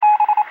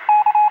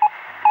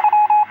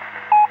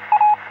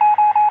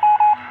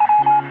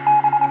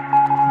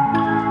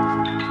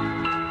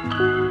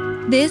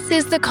This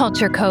is The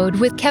Culture Code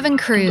with Kevin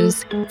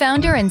Cruz,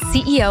 founder and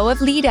CEO of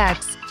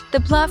LeadX, the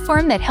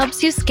platform that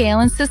helps you scale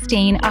and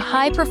sustain a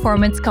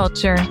high-performance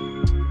culture.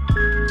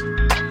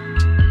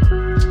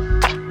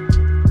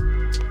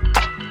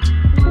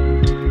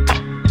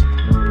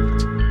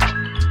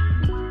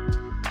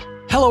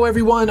 Hello,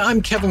 everyone.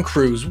 I'm Kevin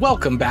Cruz.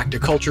 Welcome back to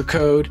Culture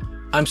Code.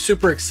 I'm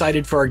super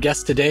excited for our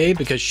guest today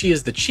because she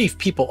is the Chief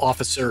People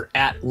Officer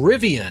at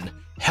Rivian,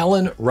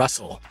 Helen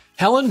Russell.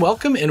 Helen,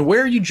 welcome. And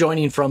where are you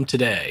joining from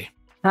today?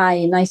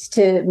 Hi, nice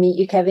to meet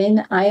you,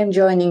 Kevin. I am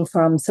joining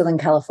from Southern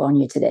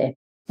California today.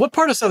 What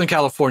part of Southern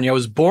California? I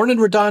was born in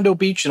Redondo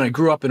Beach and I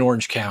grew up in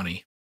Orange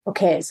County.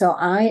 Okay, so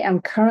I am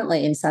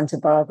currently in Santa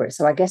Barbara.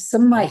 So I guess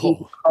some might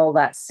even call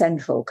that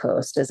Central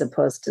Coast as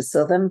opposed to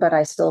Southern, but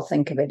I still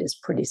think of it as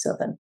pretty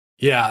Southern.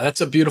 Yeah, that's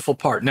a beautiful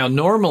part. Now,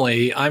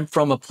 normally I'm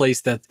from a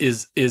place that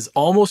is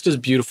almost as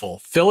beautiful,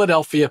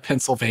 Philadelphia,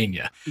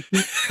 Pennsylvania,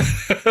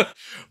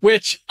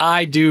 which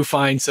I do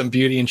find some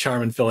beauty and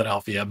charm in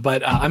Philadelphia.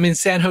 But I'm in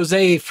San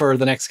Jose for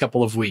the next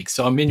couple of weeks,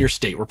 so I'm in your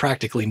state. We're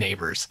practically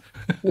neighbors.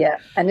 Yeah,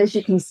 and as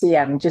you can see,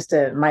 I'm just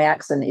my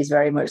accent is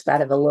very much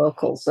that of a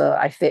local, so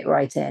I fit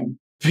right in.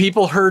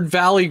 People heard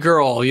Valley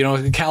Girl,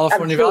 the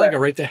California Valley Girl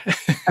right there.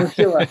 I'm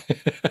sure.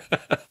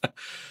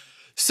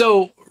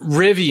 So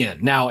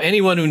Rivian, now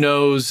anyone who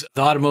knows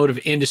the automotive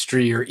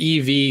industry or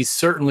EVs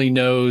certainly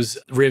knows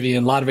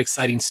Rivian, a lot of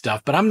exciting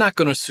stuff, but I'm not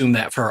going to assume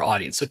that for our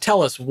audience. So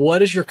tell us, what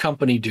does your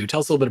company do? Tell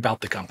us a little bit about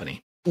the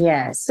company.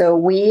 Yeah, so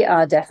we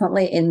are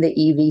definitely in the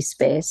EV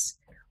space.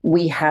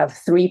 We have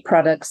 3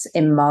 products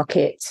in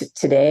market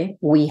today.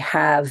 We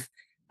have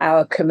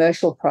our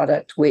commercial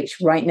product, which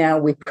right now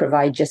we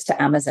provide just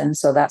to Amazon.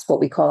 So that's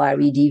what we call our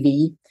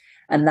EDV.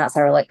 And that's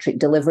our electric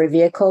delivery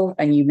vehicle.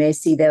 And you may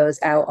see those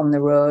out on the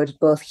road,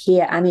 both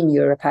here and in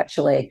Europe,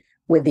 actually,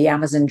 with the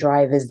Amazon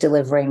drivers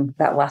delivering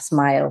that last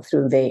mile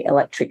through the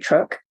electric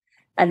truck.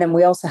 And then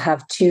we also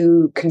have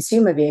 2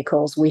 consumer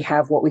vehicles. We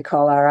have what we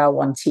call our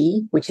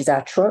R1T, which is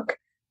our truck,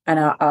 and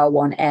our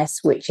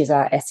R1S, which is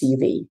our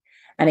SUV.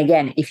 And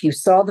again, if you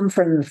saw them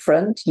from the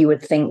front, you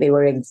would think they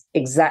were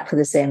exactly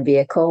the same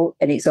vehicle.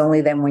 And it's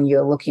only then when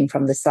you're looking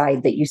from the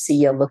side that you see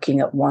you're looking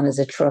at one as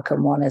a truck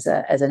and one as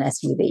an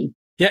SUV.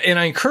 Yeah, and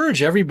I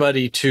encourage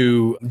everybody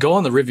to go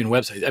on the Rivian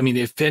website. I mean,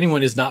 if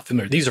anyone is not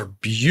familiar, these are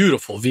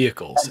beautiful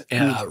vehicles,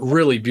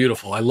 really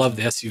beautiful. I love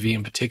the SUV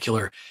in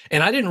particular.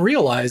 And I didn't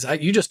realize,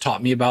 you just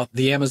taught me about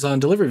the Amazon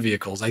delivery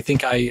vehicles. I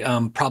think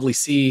I probably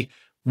see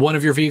one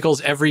of your vehicles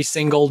every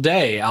single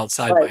day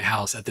outside my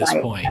house at this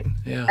point.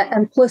 Yeah.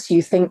 And plus,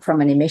 you think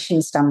from an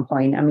emission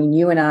standpoint, I mean,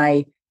 you and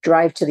I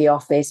drive to the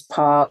office,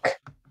 park,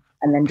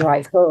 and then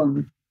drive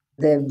home.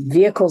 The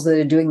vehicles that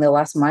are doing the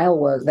last mile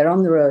work, they're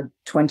on the road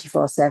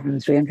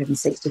 24/7,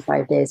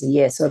 365 days a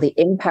year. So the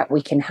impact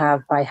we can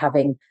have by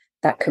having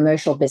that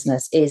commercial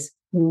business is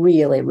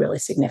really, really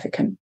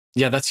significant.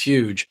 Yeah, that's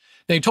huge.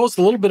 Now, you told us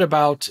a little bit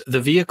about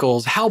the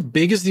vehicles. How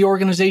big is the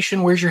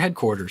organization? Where's your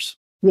headquarters?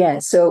 Yeah,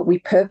 so we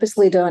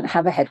purposely don't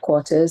have a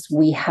headquarters.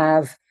 We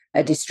have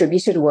a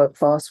distributed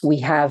workforce. We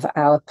have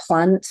our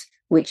plant,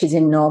 which is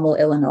in Normal,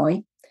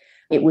 Illinois.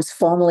 It was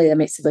formerly the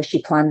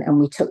Mitsubishi plant, and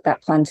we took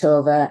that plant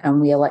over and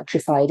we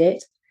electrified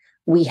it.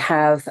 We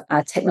have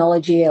our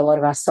technology, a lot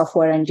of our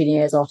software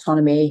engineers,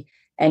 autonomy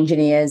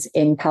engineers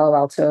in Palo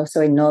Alto, so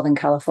in Northern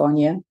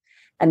California.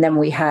 And then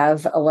we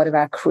have a lot of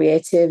our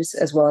creatives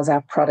as well as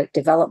our product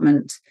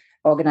development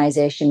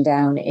organization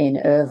down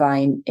in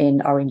Irvine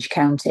in Orange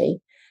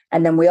County.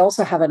 And then we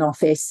also have an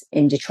office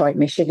in Detroit,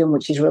 Michigan,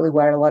 which is really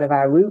where a lot of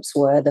our roots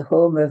were, the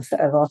home of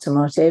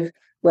automotive,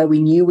 where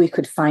we knew we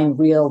could find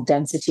real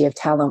density of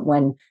talent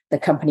when the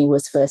company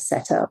was first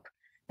set up.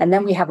 And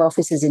then we have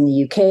offices in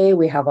the UK,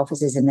 we have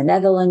offices in the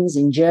Netherlands,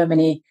 in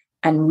Germany,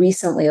 and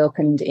recently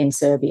opened in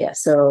Serbia.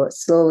 So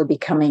slowly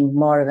becoming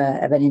more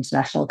of an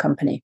international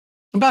company.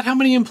 About how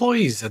many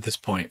employees at this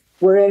point?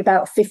 We're at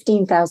about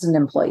 15,000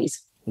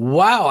 employees.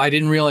 Wow, I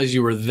didn't realize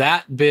you were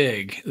that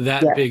big,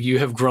 big. You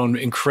have grown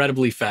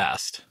incredibly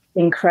fast.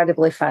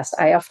 Incredibly fast.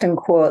 I often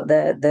quote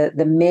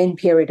the main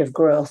period of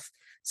growth.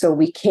 So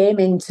we came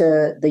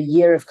into the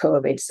year of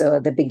COVID, so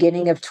the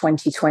beginning of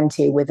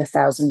 2020 with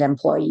 1,000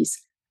 employees.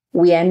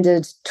 We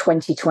ended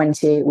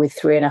 2020 with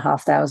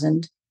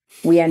 3,500.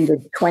 We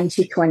ended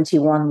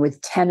 2021 with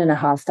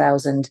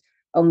 10,500,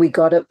 and we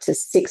got up to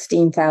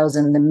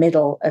 16,000 the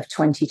middle of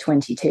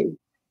 2022.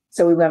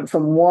 So we went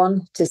from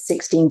 1 to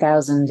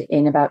 16,000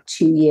 in about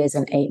 2 years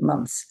and 8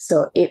 months.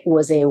 So it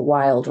was a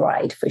wild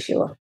ride for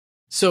sure.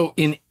 So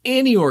in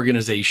any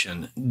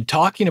organization,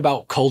 talking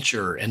about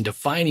culture and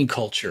defining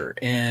culture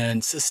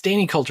and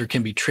sustaining culture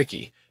can be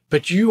tricky,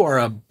 but you are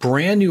a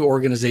brand new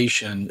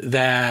organization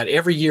that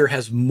every year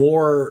has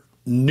more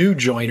new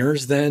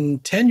joiners than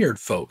tenured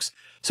folks.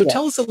 So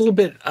tell us a little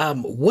bit,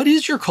 what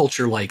is your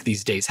culture like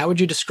these days? How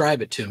would you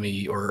describe it to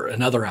me or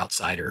another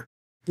outsider?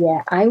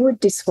 Yeah, I would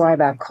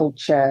describe our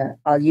culture,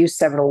 I'll use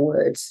several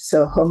words.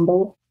 So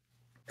humble,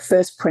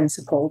 first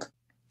principled,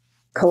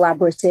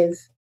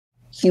 collaborative,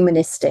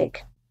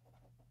 humanistic,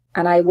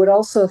 and I would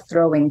also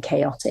throw in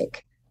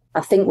chaotic.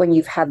 I think when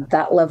you've had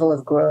that level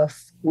of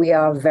growth, we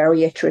are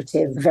very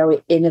iterative,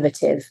 very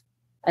innovative.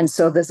 And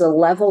so there's a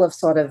level of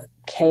sort of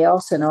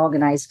chaos and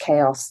organized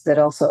chaos that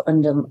also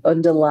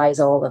underlies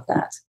all of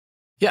that.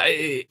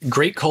 Yeah,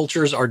 great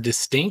cultures are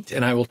distinct.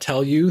 And I will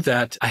tell you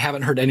that I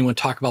haven't heard anyone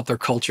talk about their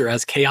culture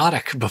as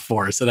chaotic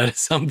before. So that is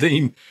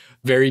something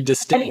very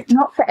distinct. And it's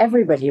not for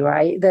everybody,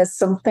 right? There's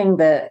something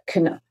that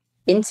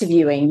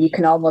interviewing, you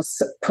can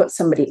almost put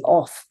somebody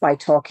off by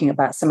talking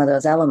about some of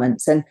those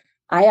elements. And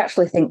I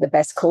actually think the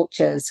best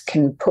cultures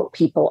can put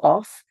people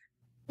off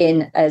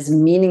in as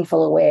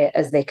meaningful a way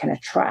as they can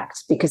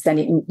attract, because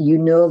then you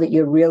know that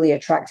you're really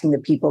attracting the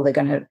people that are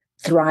going to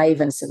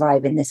thrive and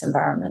survive in this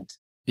environment.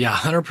 Yeah,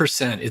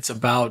 100%. It's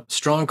about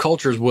strong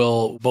cultures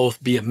will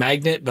both be a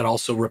magnet, but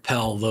also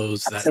repel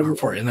those that are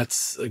for it. And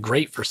that's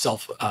great for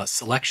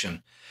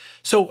self-selection.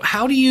 So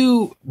how do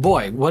you,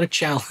 boy, what a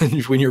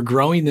challenge when you're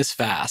growing this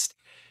fast.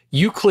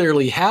 You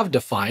clearly have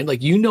defined,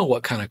 like, you know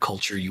what kind of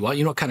culture you want,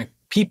 you know what kind of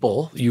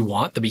people you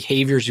want, the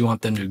behaviors you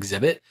want them to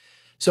exhibit.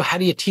 So how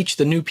do you teach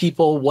the new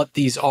people what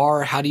these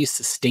are? How do you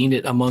sustain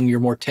it among your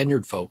more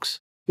tenured folks?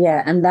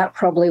 Yeah, and that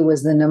probably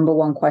was the number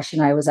one question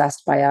I was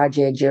asked by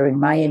RJ during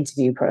my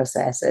interview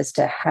process, as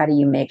to how do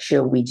you make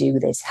sure we do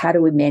this? How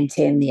do we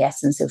maintain the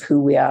essence of who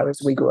we are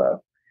as we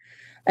grow?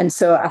 And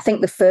so I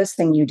think the first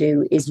thing you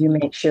do is you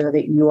make sure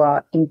that you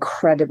are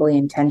incredibly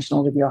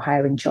intentional with your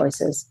hiring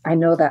choices. I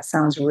know that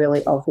sounds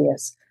really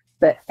obvious,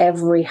 but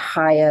every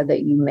hire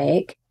that you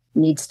make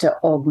needs to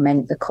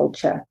augment the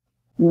culture,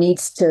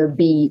 needs to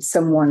be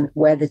someone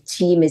where the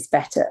team is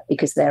better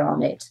because they're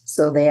on it.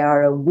 So they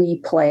are a we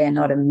player,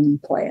 not a me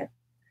player.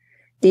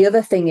 The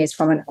other thing is,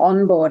 from an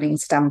onboarding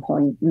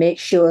standpoint, make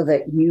sure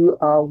that you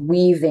are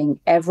weaving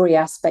every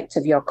aspect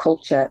of your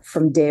culture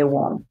from day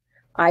one.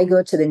 I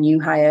go to the new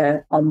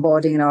hire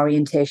onboarding and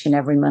orientation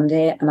every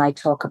Monday, and I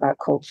talk about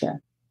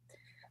culture.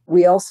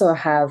 We also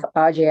have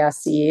RJ, our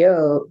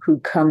CEO, who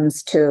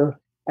comes to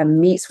and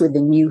meets with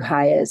the new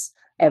hires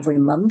every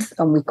month,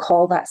 and we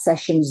call that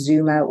session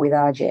Zoom Out with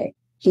RJ.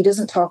 He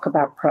doesn't talk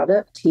about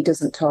product. He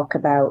doesn't talk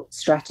about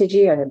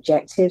strategy or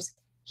objectives.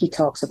 He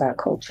talks about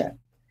culture.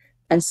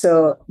 And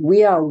so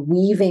we are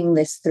weaving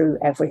this through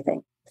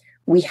everything.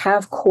 We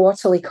have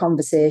quarterly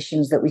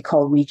conversations that we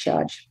call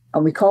recharge.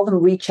 And we call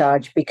them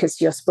recharge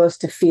because you're supposed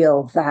to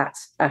feel that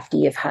after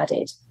you've had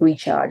it,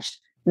 recharged,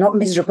 not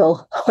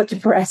miserable or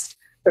depressed,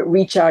 but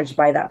recharged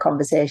by that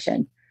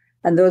conversation.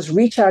 And those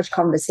recharge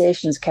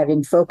conversations,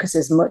 Kevin, focus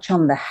as much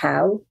on the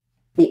how,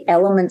 the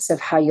elements of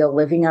how you're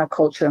living our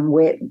culture, and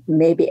where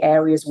maybe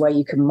areas where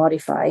you can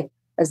modify,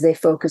 as they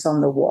focus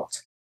on the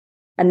what.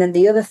 And then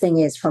the other thing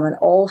is, from an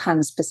all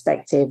hands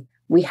perspective,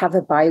 we have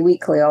a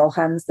bi-weekly all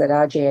hands that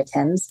RJ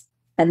attends.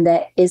 And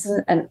there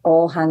isn't an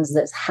all hands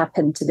that's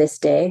happened to this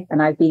day,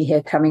 and I've been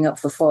here coming up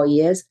for 4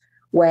 years,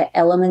 where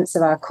elements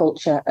of our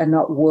culture are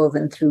not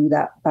woven through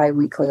that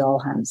bi-weekly all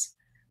hands.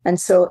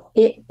 And so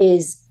it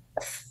is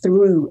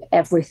through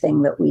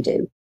everything that we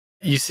do.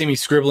 You see me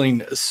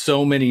scribbling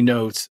so many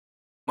notes.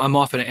 I'm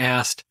often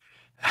asked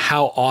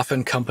how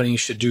often companies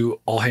should do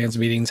all hands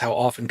meetings, how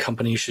often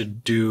companies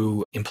should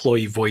do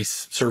employee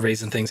voice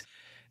surveys and things.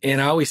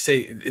 And I always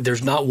say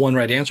there's not one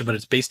right answer, but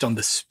it's based on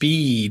the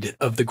speed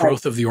of the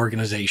growth of the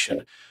organization.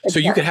 Exactly. So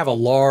you could have a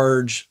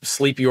large,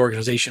 sleepy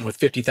organization with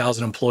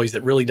 50,000 employees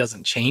that really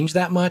doesn't change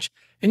that much.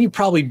 And you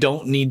probably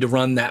don't need to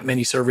run that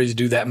many surveys,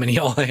 do that many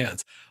all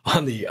hands.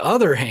 On the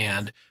other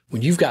hand,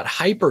 when you've got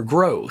hyper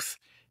growth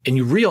and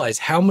you realize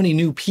how many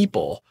new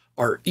people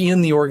are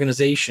in the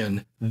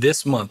organization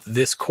this month,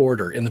 this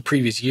quarter, in the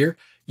previous year,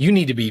 you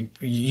need to be,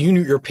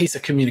 your pace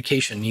of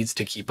communication needs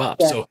to keep up.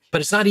 Yeah. So, but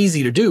it's not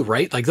easy to do,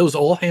 right? Like those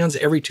all hands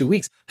every 2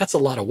 weeks, that's a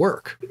lot of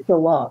work. It's a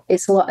lot.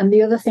 It's a lot. And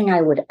the other thing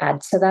I would add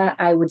to that,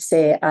 I would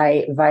say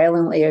I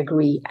violently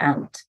agree.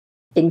 And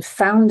in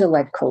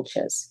founder-led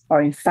cultures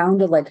or in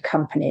founder-led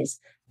companies,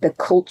 the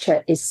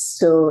culture is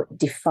so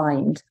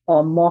defined,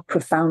 or more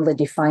profoundly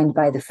defined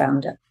by the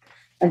founder.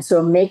 And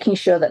so making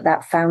sure that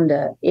that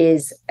founder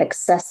is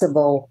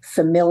accessible,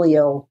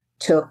 familial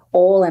to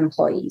all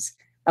employees.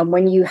 And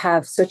when you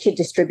have such a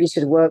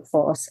distributed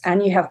workforce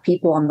and you have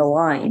people on the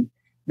line,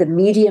 the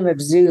medium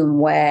of Zoom,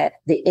 where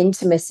the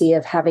intimacy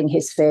of having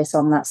his face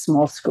on that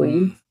small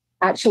screen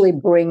actually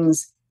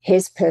brings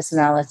his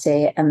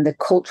personality and the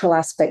cultural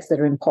aspects that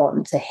are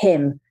important to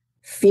him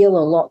feel a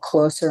lot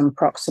closer and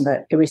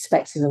proximate,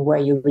 irrespective of where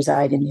you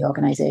reside in the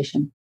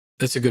organization.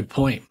 That's a good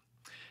point.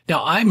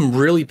 Now, I'm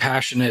really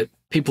passionate,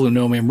 people who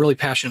know me, I'm really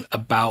passionate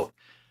about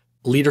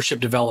leadership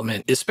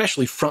development,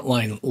 especially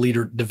frontline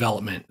leader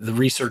development. The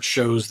research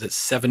shows that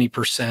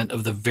 70%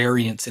 of the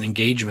variance in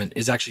engagement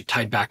is actually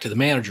tied back to the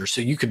manager.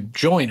 So you could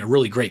join a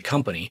really great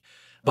company,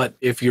 but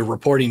if you're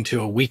reporting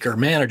to a weaker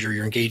manager,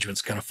 your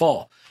engagement's going to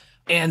fall.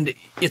 And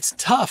it's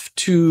tough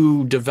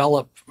to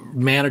develop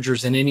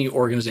managers in any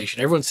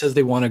organization. Everyone says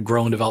they want to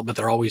grow and develop, but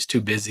they're always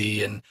too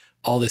busy and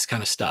all this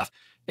kind of stuff.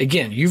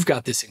 Again, you've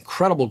got this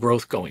incredible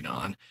growth going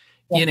on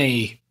in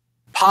a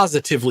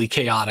positively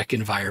chaotic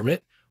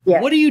environment.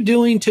 Yeah. What are you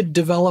doing to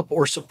develop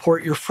or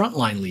support your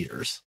frontline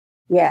leaders?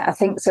 Yeah, I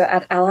think so.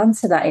 I'll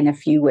answer that in a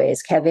few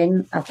ways,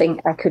 Kevin. I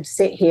think I could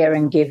sit here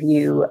and give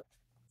you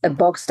a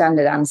bog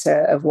standard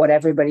answer of what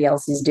everybody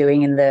else is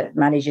doing in the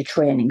manager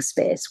training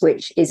space,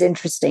 which is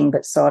interesting,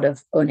 but sort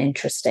of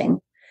uninteresting.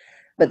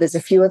 But there's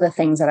a few other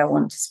things that I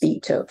want to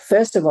speak to.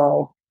 First of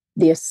all,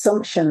 the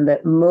assumption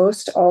that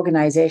most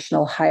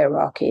organizational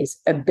hierarchies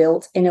are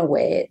built in a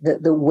way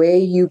that the way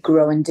you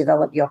grow and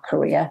develop your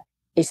career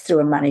is through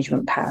a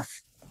management path,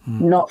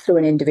 not through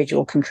an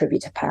individual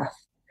contributor path.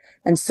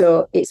 And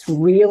so it's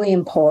really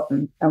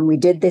important, and we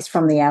did this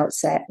from the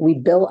outset. We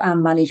built our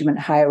management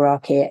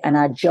hierarchy and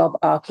our job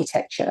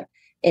architecture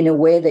in a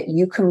way that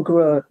you can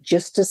grow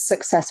just as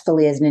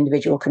successfully as an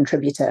individual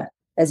contributor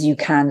as you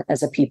can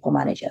as a people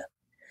manager.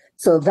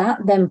 So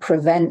that then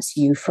prevents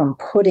you from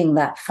putting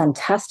that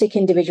fantastic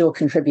individual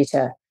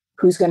contributor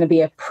who's going to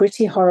be a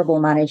pretty horrible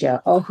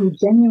manager or who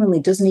genuinely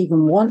doesn't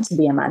even want to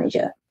be a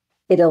manager.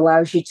 It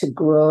allows you to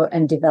grow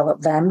and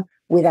develop them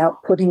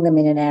without putting them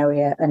in an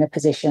area and a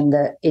position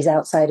that is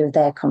outside of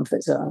their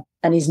comfort zone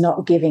and is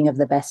not giving of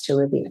the best to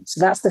Rivian. So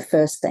that's the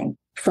first thing,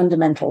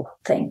 fundamental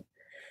thing.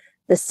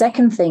 The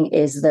second thing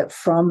is that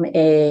from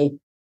a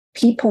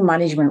people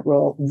management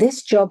role,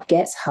 this job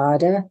gets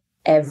harder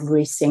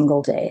every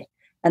single day.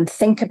 And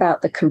think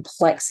about the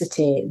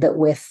complexity that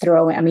we're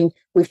throwing. I mean,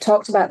 we've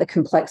talked about the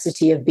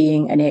complexity of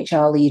being an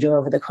HR leader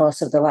over the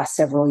course of the last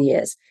several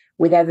years,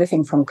 with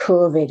everything from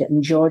COVID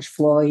and George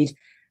Floyd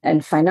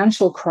and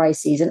financial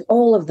crises and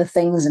all of the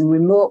things and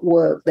remote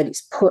work that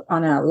it's put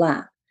on our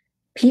lap.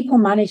 People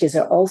managers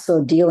are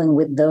also dealing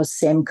with those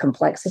same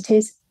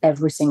complexities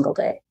every single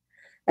day.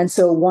 And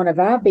so one of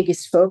our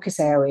biggest focus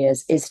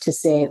areas is to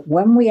say,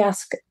 when we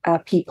ask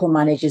our people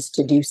managers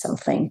to do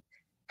something,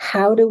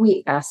 how do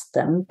we ask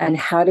them and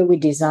how do we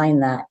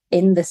design that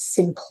in the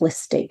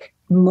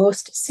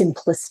most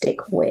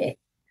simplistic way?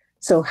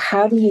 So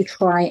how do you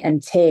try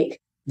and take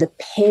the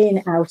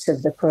pain out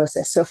of the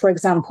process? So for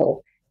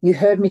example, you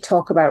heard me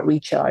talk about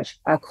recharge,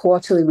 our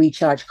quarterly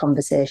recharge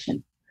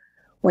conversation.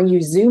 When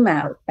you zoom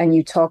out and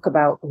you talk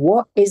about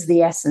what is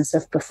the essence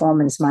of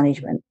performance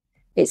management,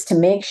 it's to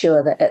make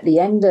sure that at the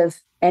end of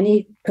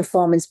any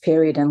performance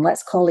period, and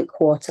let's call it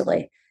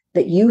quarterly,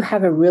 that you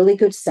have a really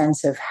good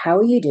sense of how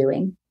are you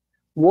doing,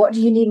 what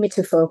do you need me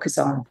to focus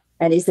on,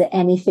 and is there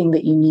anything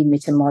that you need me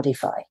to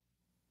modify?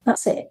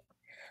 That's it.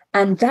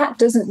 And that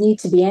doesn't need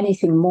to be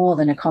anything more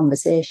than a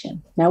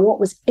conversation. Now, what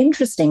was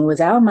interesting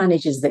was our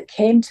managers that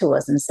came to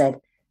us and said,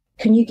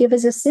 can you give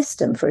us a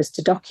system for us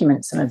to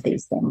document some of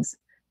these things?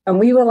 And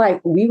we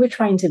were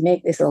trying to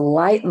make this a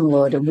light and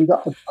load. And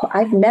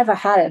I've never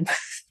had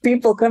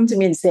people come to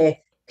me and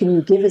say, can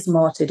you give us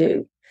more to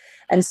do?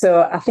 And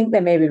so I think they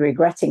may be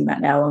regretting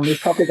that now. And we're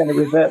probably going to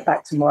revert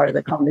back to more of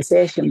the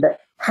conversation. But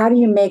how do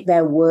you make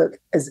their work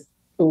as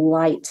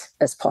light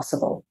as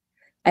possible?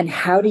 And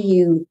how do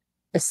you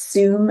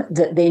assume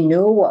that they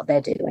know what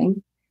they're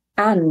doing?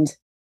 And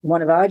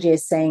one of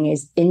RJ's saying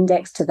is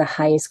index to the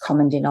highest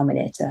common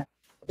denominator.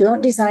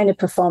 Don't design a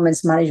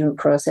performance management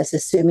process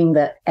assuming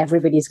that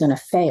everybody's going to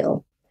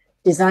fail.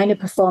 Design a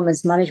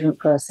performance management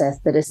process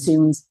that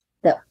assumes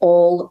that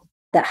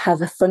that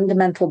has a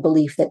fundamental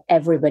belief that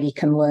everybody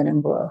can learn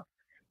and grow.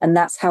 And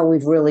that's how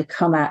we've really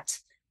come at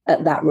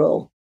that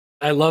role.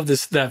 I love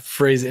that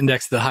phrase,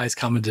 index to the highest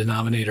common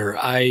denominator.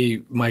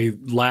 My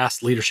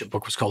last leadership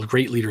book was called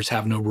Great Leaders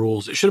Have No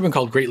Rules. It should have been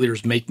called Great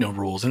Leaders Make No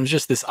Rules. And it was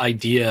just this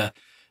idea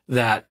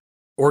that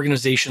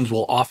organizations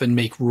will often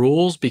make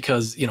rules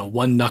because,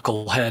 one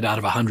knucklehead out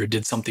of 100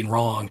 did something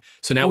wrong.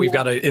 So now we've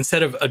got to,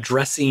 instead of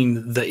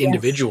addressing the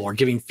individual or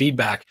giving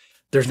feedback,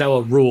 there's now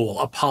a rule,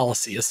 a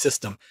policy, a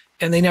system,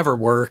 and they never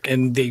work.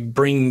 And they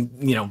bring,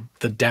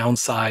 the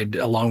downside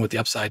along with the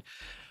upside.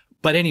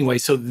 But anyway,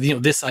 so,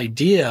 this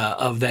idea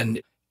of then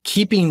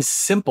keeping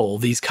simple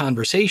these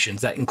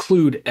conversations that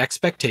include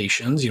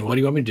expectations, what do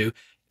you want me to do,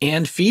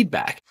 and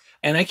feedback.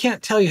 And I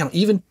can't tell you how,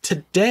 even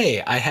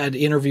today, I had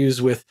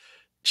interviews with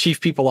chief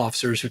people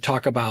officers who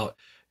talk about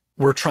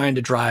we're trying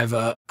to drive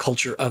a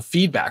culture of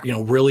feedback,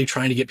 really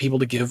trying to get people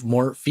to give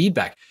more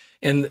feedback.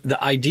 And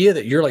the idea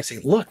that you're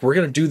saying, look, we're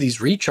going to do these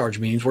recharge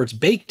meetings where it's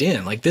baked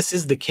in, this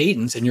is the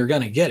cadence and you're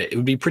going to get it. It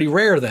would be pretty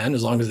rare then,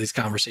 as long as these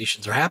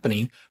conversations are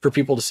happening, for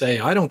people to say,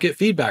 I don't get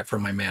feedback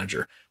from my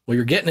manager. Well,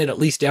 you're getting it at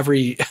least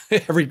every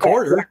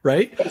quarter,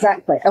 right?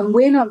 Exactly. And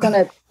we're not going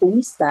to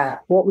police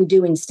that. What we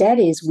do instead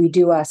is we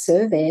do our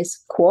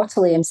surveys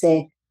quarterly and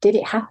say, did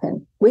it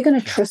happen? We're going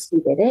to trust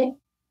you did it,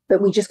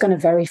 but we're just going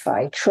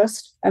to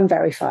trust and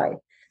verify.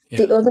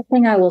 Yeah. The other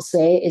thing I will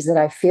say is that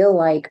I feel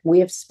like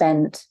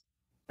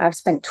I've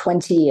spent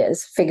 20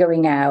 years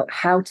figuring out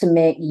how to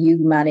make you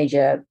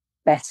manager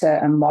better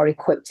and more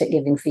equipped at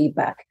giving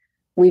feedback.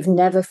 We've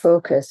never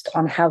focused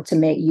on how to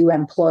make you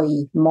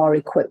employee more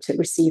equipped at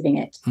receiving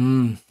it.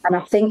 And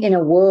I think in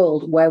a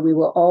world where we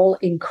were all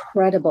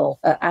incredible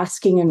at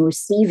asking and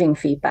receiving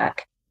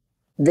feedback,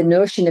 the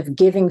notion of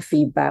giving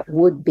feedback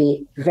would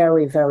be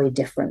very, very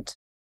different.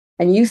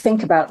 And you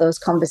think about those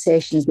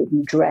conversations that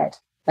you dread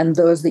and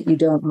those that you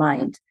don't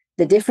mind.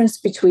 The difference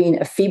between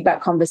a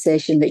feedback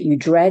conversation that you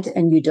dread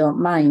and you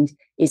don't mind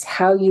is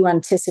how you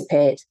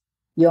anticipate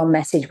your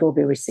message will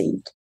be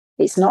received.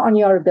 It's not on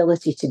your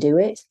ability to do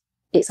it.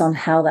 It's on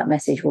how that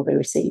message will be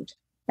received.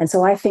 And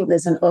so I think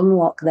there's an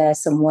unlock there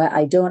somewhere.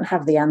 I don't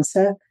have the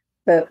answer,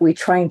 but we're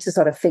trying to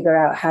sort of figure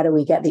out how do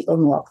we get the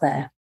unlock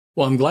there.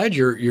 Well, I'm glad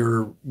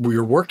you're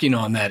working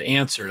on that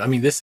answer. I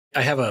mean,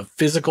 I have a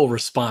physical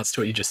response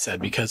to what you just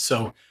said, because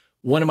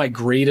one of my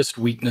greatest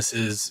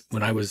weaknesses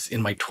when I was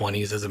in my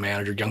 20s as a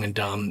manager, young and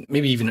dumb,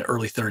 maybe even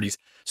early 30s.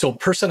 So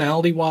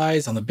personality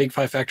wise, on the big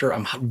five factor,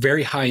 I'm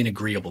very high in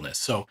agreeableness.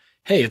 So,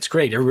 hey, it's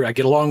great. I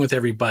get along with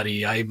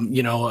everybody.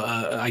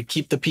 I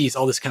keep the peace,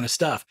 all this kind of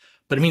stuff.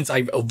 But it means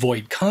I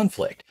avoid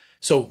conflict.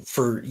 So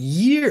for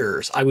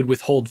years, I would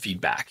withhold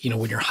feedback.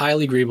 When you're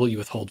highly agreeable, you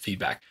withhold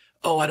feedback.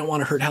 Oh, I don't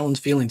want to hurt Helen's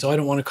feelings. Oh, I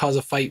don't want to cause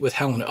a fight with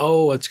Helen.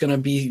 Oh, it's going to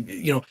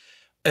be,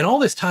 and all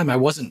this time I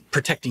wasn't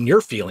protecting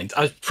your feelings.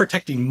 I was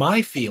protecting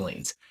my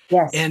feelings.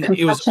 Yes. And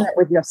it was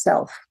with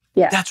yourself.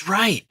 Yeah. That's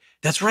right.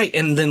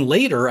 And then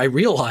later I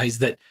realized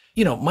that,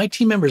 my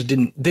team members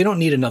they don't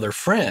need another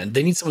friend.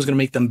 They need someone who's going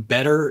to make them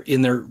better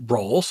in their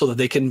role so that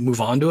they can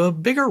move on to a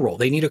bigger role.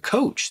 They need a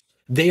coach.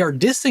 They are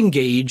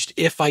disengaged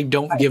if I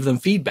don't give them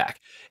feedback.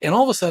 And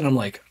all of a sudden I'm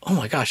like, oh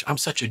my gosh, I'm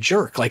such a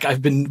jerk. Like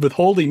I've been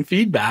withholding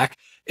feedback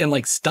and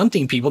like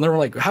stunting people. And they were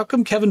like, how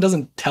come Kevin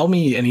doesn't tell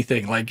me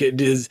anything? Like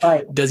does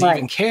he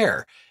even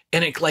care?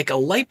 And it like a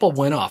light bulb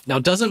went off. Now,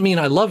 doesn't mean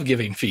I love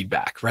giving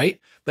feedback, right?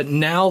 But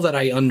now that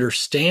I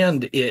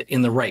understand it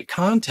in the right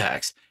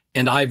context,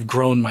 and I've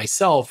grown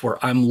myself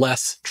where I'm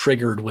less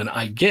triggered when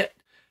I get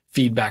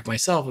feedback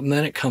myself, and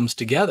then it comes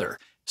together.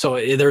 So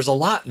there's a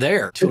lot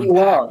there to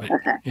unpack.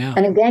 But, yeah.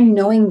 And again,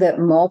 knowing that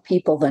more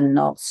people than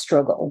not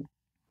struggle.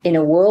 In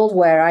a world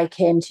where I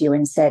came to you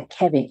and said,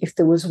 Kevin, if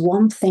there was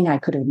one thing I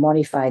could have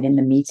modified in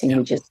the meeting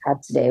we just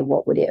had today,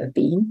 what would it have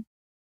been?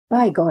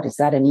 By God, is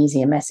that an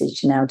easier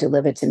message to now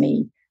deliver to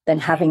me than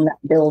having that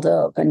build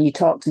up and you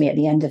talk to me at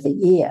the end of the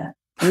year?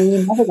 I mean,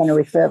 you're never going to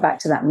refer back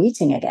to that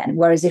meeting again.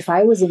 Whereas if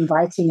I was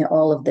inviting it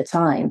all of the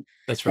time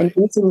and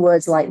using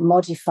words like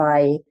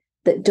modify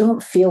that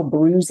don't feel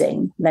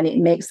bruising, then it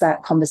makes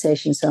that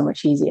conversation so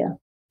much easier.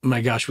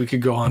 My gosh, we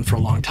could go on for a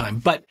long time.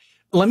 But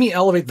let me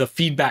elevate the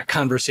feedback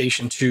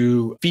conversation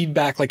to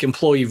feedback like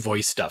employee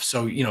voice stuff.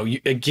 So,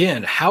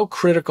 again, how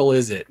critical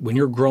is it when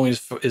you're growing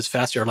as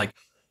fast as you're like,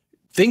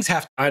 things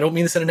I don't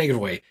mean this in a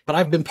negative way, but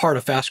I've been part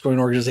of fast growing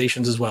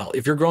organizations as well.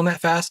 If you're growing that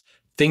fast,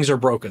 things are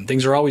broken.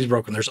 Things are always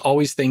broken. There's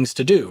always things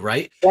to do,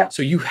 right? Yeah.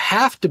 So you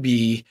have to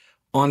be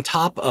on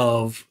top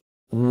of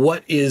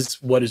what is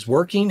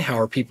working, how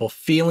are people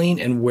feeling,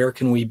 and where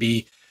can we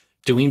be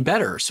doing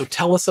better. So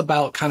tell us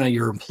about kind of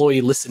your employee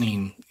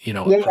listening,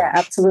 approach. Yeah,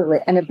 absolutely.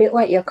 And a bit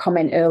like your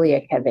comment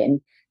earlier, Kevin,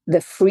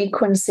 the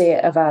frequency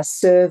of our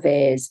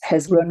surveys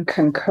has run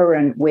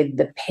concurrent with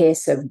the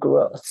pace of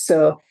growth.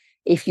 So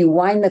if you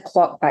wind the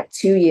clock back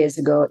 2 years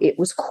ago, it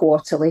was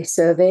quarterly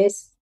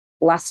surveys.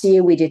 Last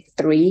year we did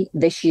 3.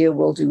 This year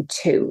we'll do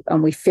 2.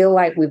 And we feel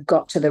like we've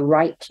got to the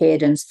right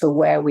cadence for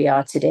where we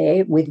are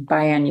today with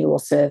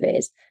biannual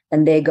surveys.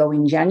 And they go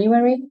in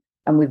January.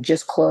 And we've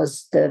just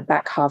closed the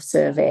back half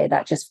survey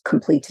that just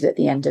completed at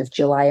the end of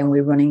July. And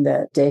we're running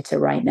the data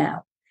right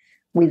now.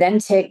 We then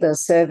take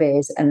those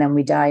surveys and then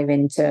we dive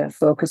into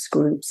focus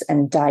groups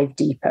and dive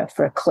deeper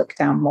for a click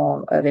down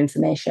more of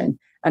information.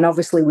 And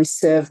obviously we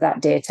serve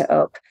that data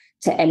up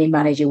to any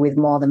manager with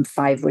more than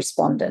 5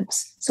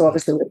 respondents. So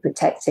obviously we're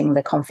protecting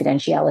the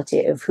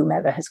confidentiality of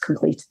whomever has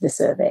completed the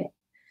survey.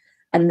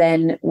 And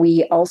then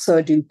we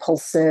also do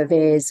pulse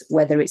surveys,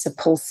 whether it's a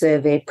pulse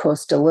survey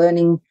post a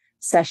learning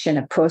session,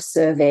 a post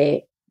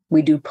survey.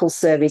 We do pulse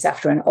surveys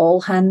after an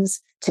all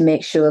hands to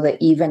make sure that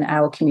even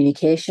our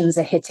communications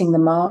are hitting the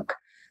mark.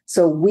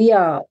 So we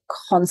are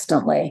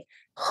constantly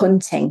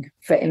hunting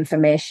for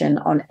information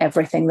on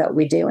everything that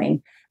we're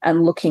doing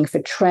and looking for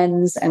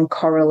trends and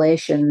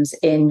correlations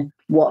in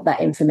what that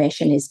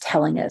information is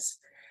telling us.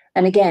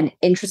 And again,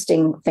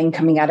 interesting thing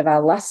coming out of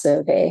our last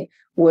survey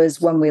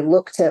was when we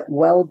looked at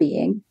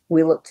well-being,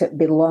 we looked at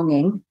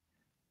belonging,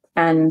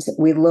 and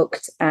we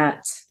looked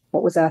at,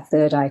 what was our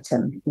third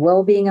item?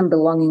 Well-being and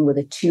belonging were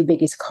the 2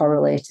 biggest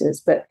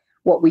correlators. But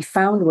what we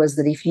found was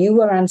that if you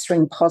were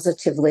answering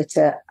positively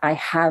to, I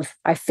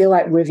feel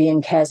like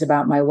Rivian cares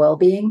about my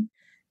well-being,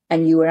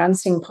 and you were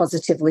answering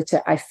positively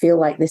to, I feel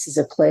like this is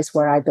a place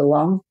where I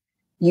belong,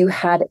 you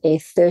had a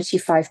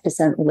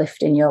 35%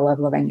 lift in your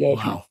level of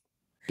engagement. Wow.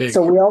 Big.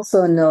 So we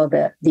also know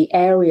that the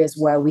areas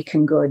where we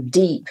can go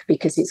deep,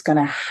 because it's going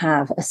to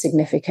have a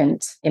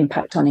significant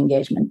impact on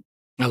engagement.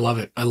 I love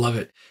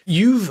it.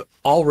 You've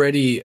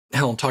already,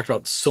 Helen, talked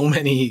about so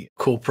many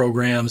cool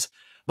programs,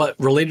 but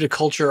related to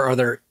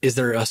culture, is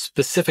there a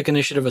specific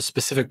initiative, a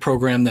specific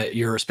program that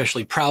you're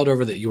especially proud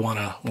of or that you want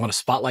to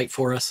spotlight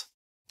for us?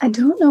 I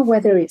don't know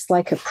whether it's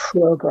like a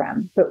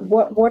program, but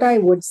what I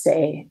would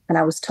say, and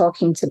I was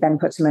talking to Ben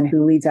Putterman,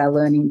 who leads our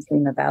learning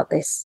team, about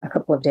this a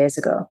couple of days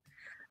ago.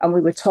 And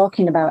we were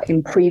talking about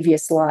in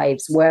previous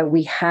lives where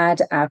we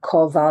had our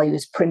core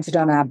values printed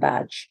on our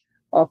badge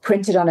or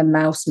printed on a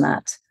mouse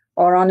mat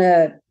or on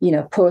a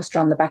poster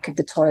on the back of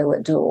the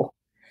toilet door.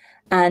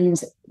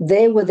 And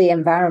they were the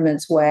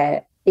environments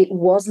where it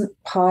wasn't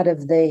part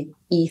of the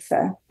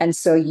ether. And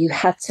so you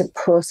had to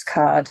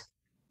postcard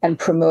and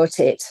promote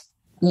it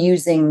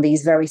using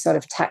these very sort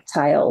of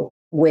tactile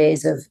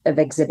ways of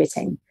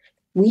exhibiting.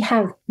 We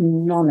have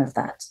none of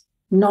that.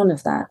 None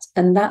of that.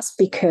 And that's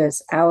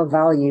because our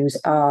values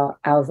are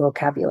our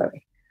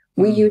vocabulary.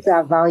 We use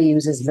our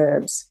values as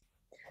verbs.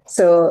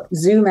 So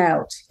zoom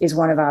out is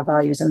one of our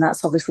values, and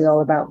that's obviously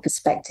all about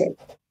perspective.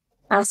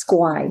 Ask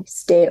why,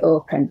 stay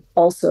open,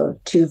 also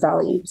two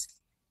values.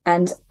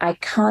 And I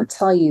can't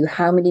tell you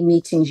how many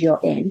meetings you're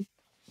in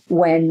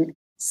when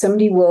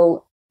somebody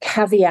will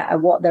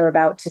caveat what they're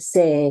about to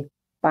say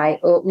by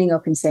opening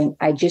up and saying,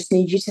 I just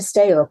need you to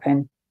stay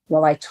open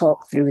while I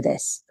talk through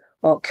this.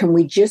 Or can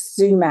we just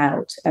zoom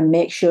out and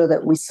make sure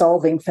that we're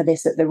solving for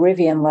this at the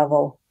Rivian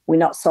level? We're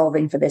not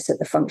solving for this at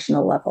the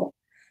functional level.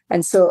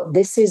 And so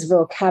this is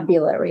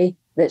vocabulary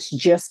that's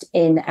just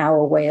in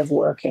our way of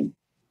working.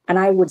 And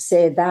I would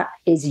say that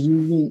is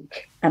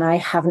unique. And I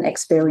haven't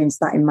experienced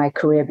that in my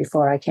career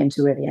before I came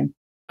to Rivian.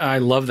 I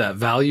love that.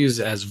 Values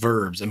as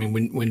verbs. I mean,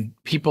 when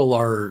people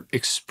are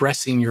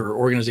expressing your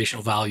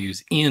organizational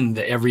values in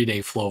the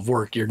everyday flow of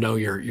work, you're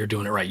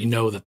doing it right. You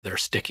know that they're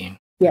sticking.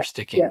 They're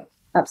sticking. Yeah,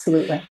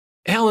 absolutely.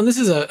 Helen, this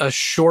is a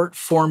short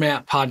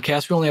format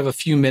podcast. We only have a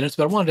few minutes,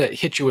 but I wanted to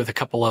hit you with a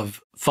couple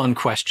of fun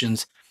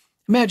questions.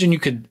 Imagine you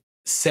could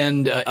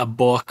send a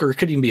book, or it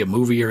could even be a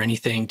movie or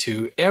anything,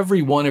 to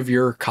every one of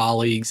your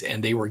colleagues,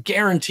 and they were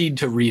guaranteed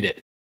to read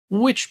it.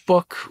 Which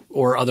book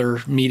or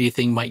other media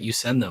thing might you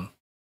send them?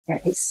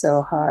 It's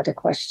so hard a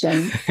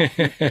question.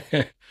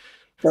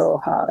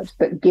 So hard.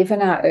 But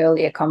given our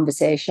earlier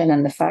conversation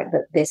and the fact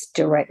that this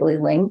directly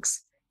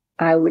links,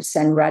 I would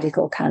send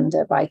Radical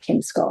Candor by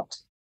Kim Scott.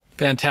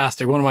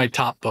 Fantastic. One of my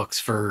top books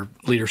for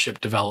leadership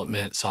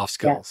development, soft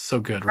skills. Yeah. So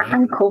good, right?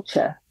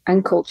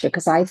 And culture,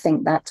 because I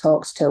think that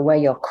talks to where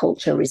your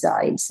culture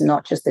resides,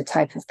 not just the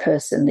type of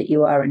person that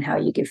you are and how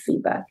you give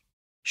feedback.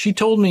 She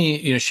told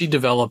me, she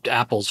developed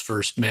Apple's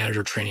first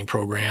manager training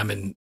program,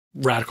 and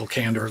Radical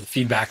Candor, the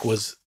feedback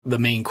was the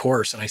main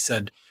course. And I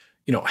said,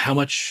 how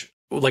much,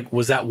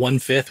 was that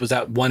 1/5? Was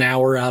that 1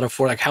 hour out of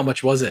 4? How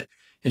much was it?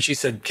 And she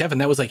said, Kevin,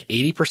 that was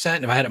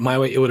 80%. If I had it my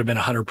way, it would have been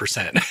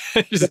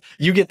 100%.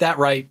 You get that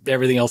right,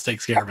 everything else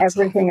takes care of itself.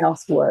 Everything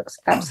else works.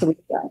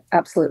 Absolutely right.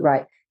 Absolutely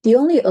right. The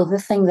only other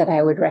thing that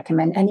I would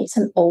recommend, and it's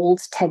an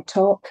old TED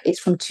Talk, it's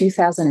from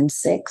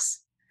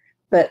 2006,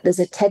 but there's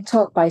a TED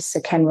Talk by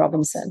Sir Ken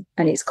Robinson,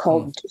 and it's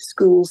called Do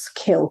Schools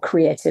Kill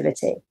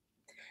Creativity?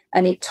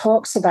 And it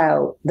talks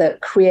about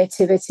that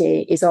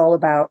creativity is all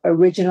about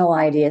original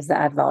ideas that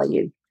add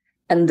value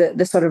and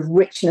the sort of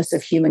richness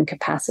of human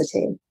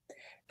capacity.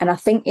 And I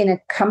think in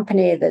a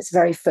company that's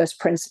very first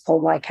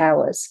principle like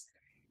ours,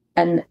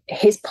 and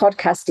his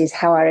podcast is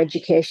How Our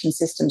Education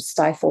System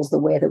Stifles the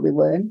Way That We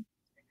Learn.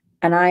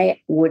 And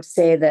I would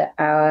say that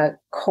our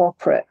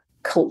corporate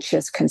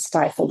cultures can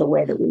stifle the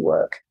way that we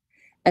work.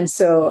 And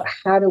so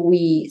how do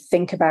we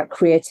think about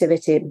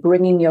creativity,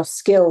 bringing your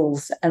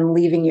skills and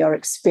leaving your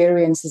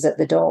experiences at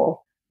the door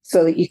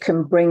so that you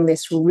can bring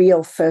this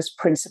real first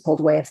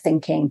principled way of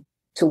thinking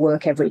to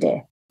work every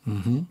day?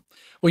 Mm-hmm.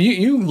 Well,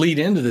 you lead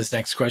into this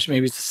next question.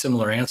 Maybe it's a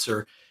similar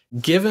answer.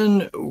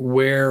 Given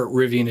where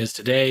Rivian is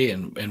today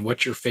and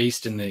what you're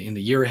faced in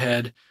the year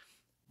ahead,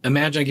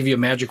 imagine I give you a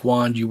magic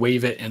wand, you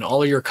wave it, and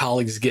all of your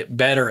colleagues get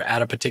better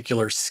at a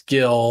particular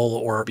skill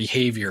or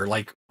behavior.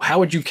 How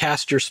would you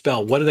cast your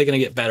spell? What are they going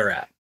to get better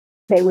at?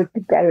 They would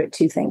be better at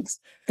two things.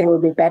 They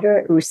would be better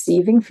at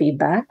receiving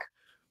feedback,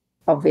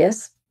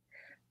 obvious.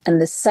 And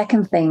the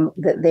second thing,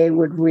 that they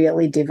would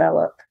really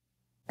develop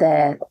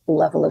their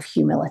level of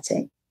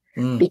humility.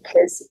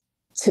 Because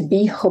to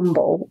be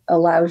humble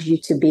allows you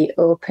to be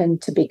open,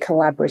 to be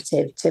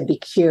collaborative, to be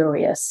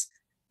curious,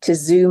 to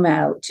zoom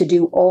out, to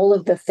do all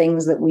of the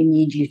things that we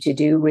need you to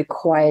do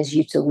requires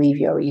you to leave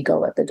your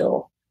ego at the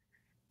door.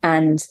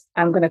 And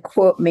I'm going to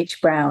quote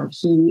Mitch Brown.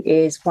 He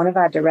is one of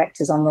our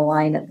directors on the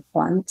line at the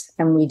plant.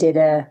 And we did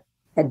a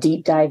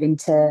deep dive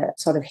into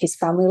sort of his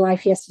family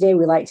life yesterday.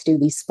 We like to do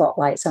these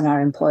spotlights on our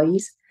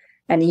employees.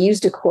 And he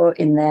used a quote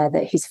in there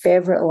that his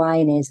favorite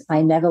line is,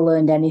 I never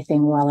learned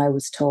anything while I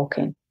was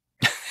talking.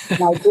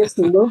 And I just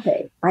love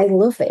it. I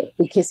love it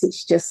because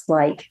it's just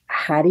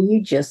how do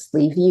you just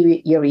leave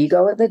your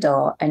ego at the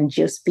door and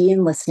just be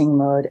in listening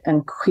mode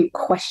and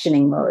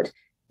questioning mode,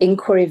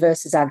 inquiry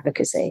versus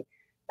advocacy.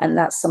 And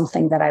that's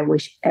something that I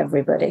wish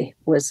everybody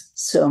was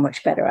so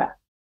much better at.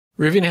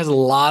 Rivian has a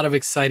lot of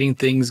exciting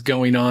things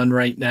going on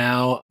right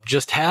now.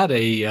 Just had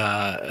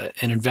an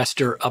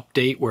investor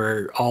update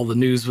where all the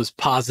news was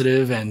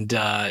positive and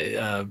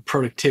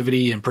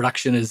productivity and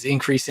production is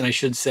increasing, I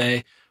should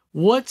say.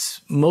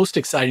 What's most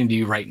exciting to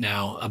you right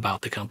now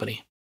about the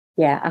company?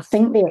 Yeah, I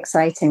think the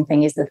exciting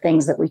thing is the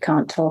things that we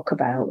can't talk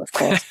about, of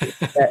course,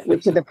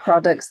 which are the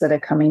products that are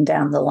coming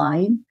down the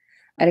line.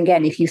 And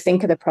again, if you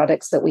think of the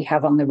products that we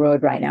have on the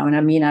road right now, and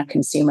I mean our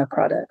consumer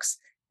products,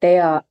 they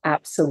are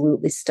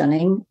absolutely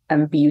stunning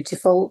and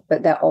beautiful,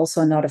 but they're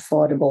also not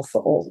affordable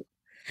for all.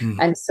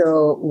 And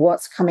so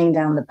what's coming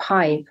down the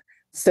pipe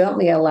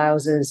certainly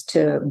allows us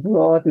to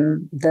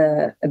broaden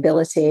the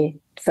ability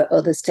for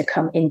others to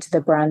come into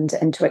the brand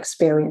and to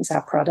experience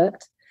our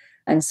product.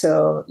 And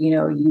so,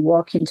 you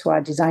walk into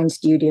our design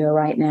studio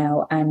right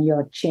now and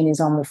your chin is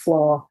on the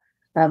floor,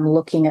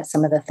 looking at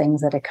some of the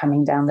things that are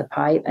coming down the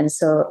pipe. And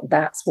so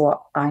that's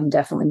what I'm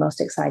definitely most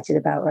excited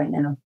about right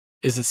now.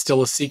 Is it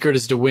still a secret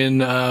as to when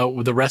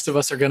the rest of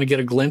us are going to get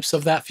a glimpse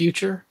of that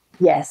future?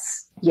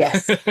 Yes.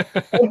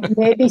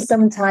 Maybe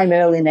sometime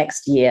early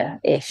next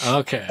year-ish.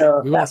 Okay.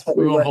 So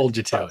we won't hold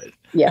you to it.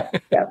 Yeah.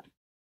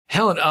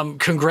 Helen,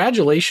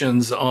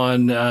 congratulations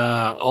on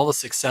all the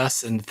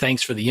success, and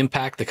thanks for the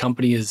impact the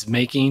company is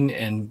making,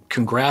 and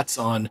congrats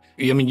on,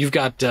 you've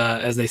got,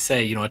 as they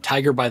say, a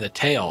tiger by the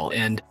tail,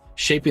 and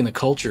shaping the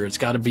culture. It's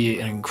got to be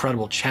an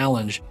incredible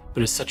challenge,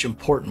 but it's such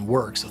important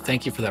work. So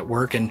thank you for that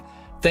work. And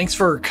thanks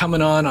for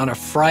coming on a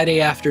Friday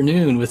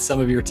afternoon with some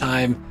of your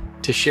time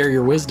to share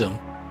your wisdom.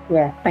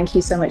 Yeah. Thank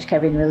you so much,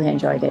 Kevin. Really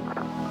enjoyed it.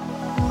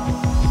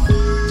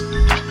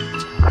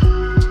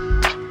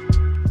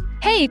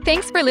 Hey,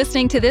 thanks for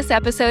listening to this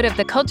episode of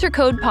the Culture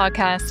Code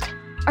podcast.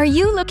 Are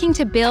you looking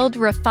to build,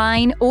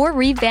 refine, or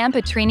revamp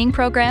a training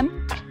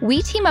program?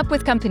 We team up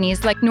with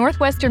companies like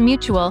Northwestern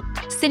Mutual,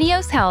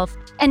 Syneos Health,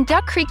 and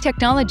Duck Creek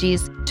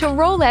Technologies to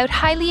roll out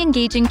highly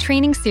engaging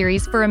training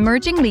series for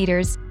emerging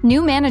leaders,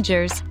 new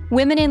managers,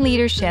 women in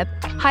leadership,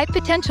 high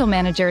potential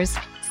managers,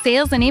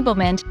 sales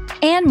enablement,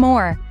 and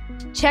more.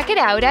 Check it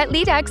out at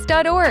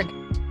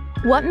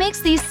leadx.org. What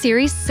makes these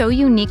series so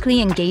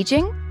uniquely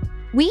engaging?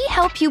 We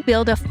help you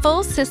build a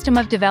full system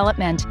of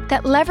development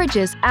that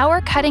leverages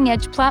our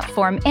cutting-edge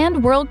platform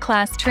and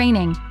world-class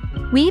training.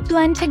 We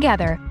blend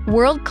together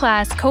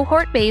world-class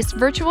cohort-based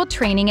virtual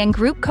training and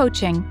group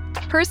coaching,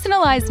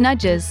 personalized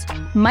nudges,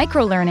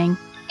 microlearning,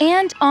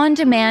 and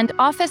on-demand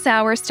office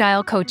hour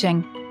style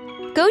coaching.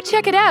 Go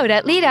check it out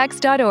at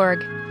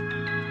leadx.org.